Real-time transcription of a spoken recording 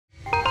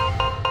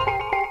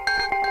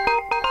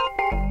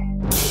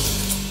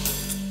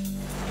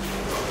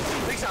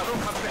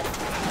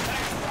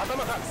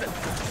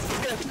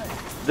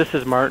This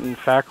is Martin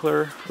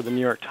Fackler for the New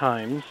York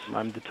Times.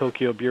 I'm the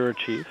Tokyo bureau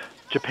chief.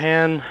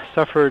 Japan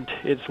suffered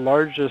its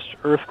largest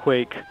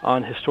earthquake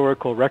on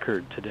historical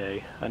record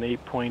today. An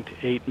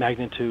 8.8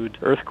 magnitude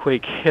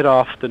earthquake hit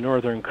off the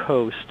northern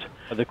coast.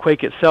 The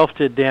quake itself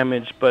did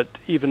damage, but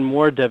even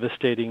more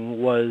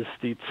devastating was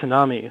the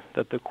tsunami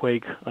that the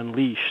quake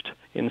unleashed.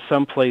 In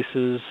some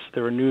places,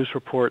 there were news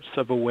reports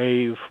of a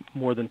wave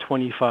more than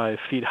 25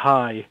 feet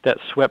high that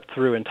swept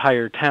through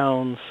entire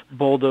towns,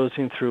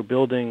 bulldozing through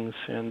buildings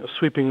and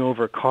sweeping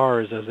over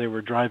cars as they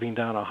were driving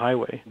down a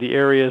highway. The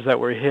areas that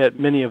were hit,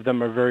 many of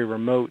them are very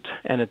remote,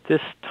 and at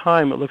this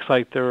time it looks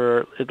like there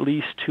are at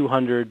least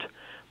 200,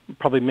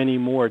 probably many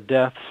more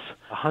deaths,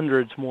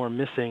 hundreds more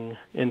missing.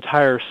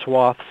 Entire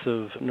swaths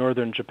of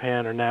northern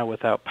Japan are now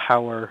without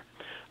power.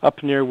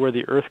 Up near where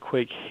the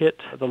earthquake hit,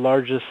 the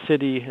largest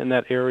city in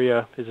that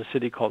area is a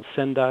city called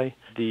Sendai.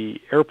 The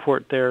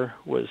airport there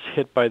was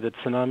hit by the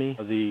tsunami.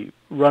 The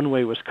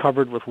runway was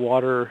covered with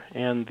water,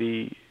 and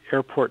the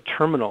airport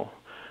terminal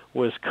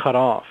was cut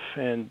off,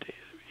 and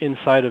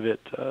inside of it,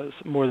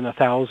 more than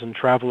 1,000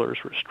 travelers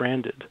were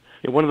stranded.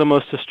 One of the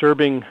most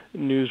disturbing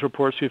news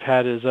reports we've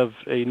had is of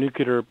a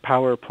nuclear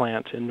power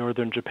plant in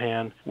northern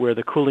Japan where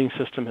the cooling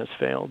system has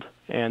failed.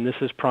 And this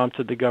has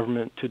prompted the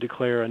government to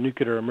declare a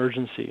nuclear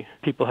emergency.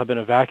 People have been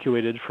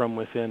evacuated from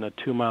within a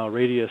 2-mile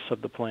radius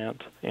of the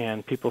plant,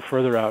 and people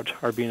further out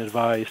are being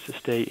advised to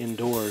stay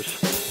indoors.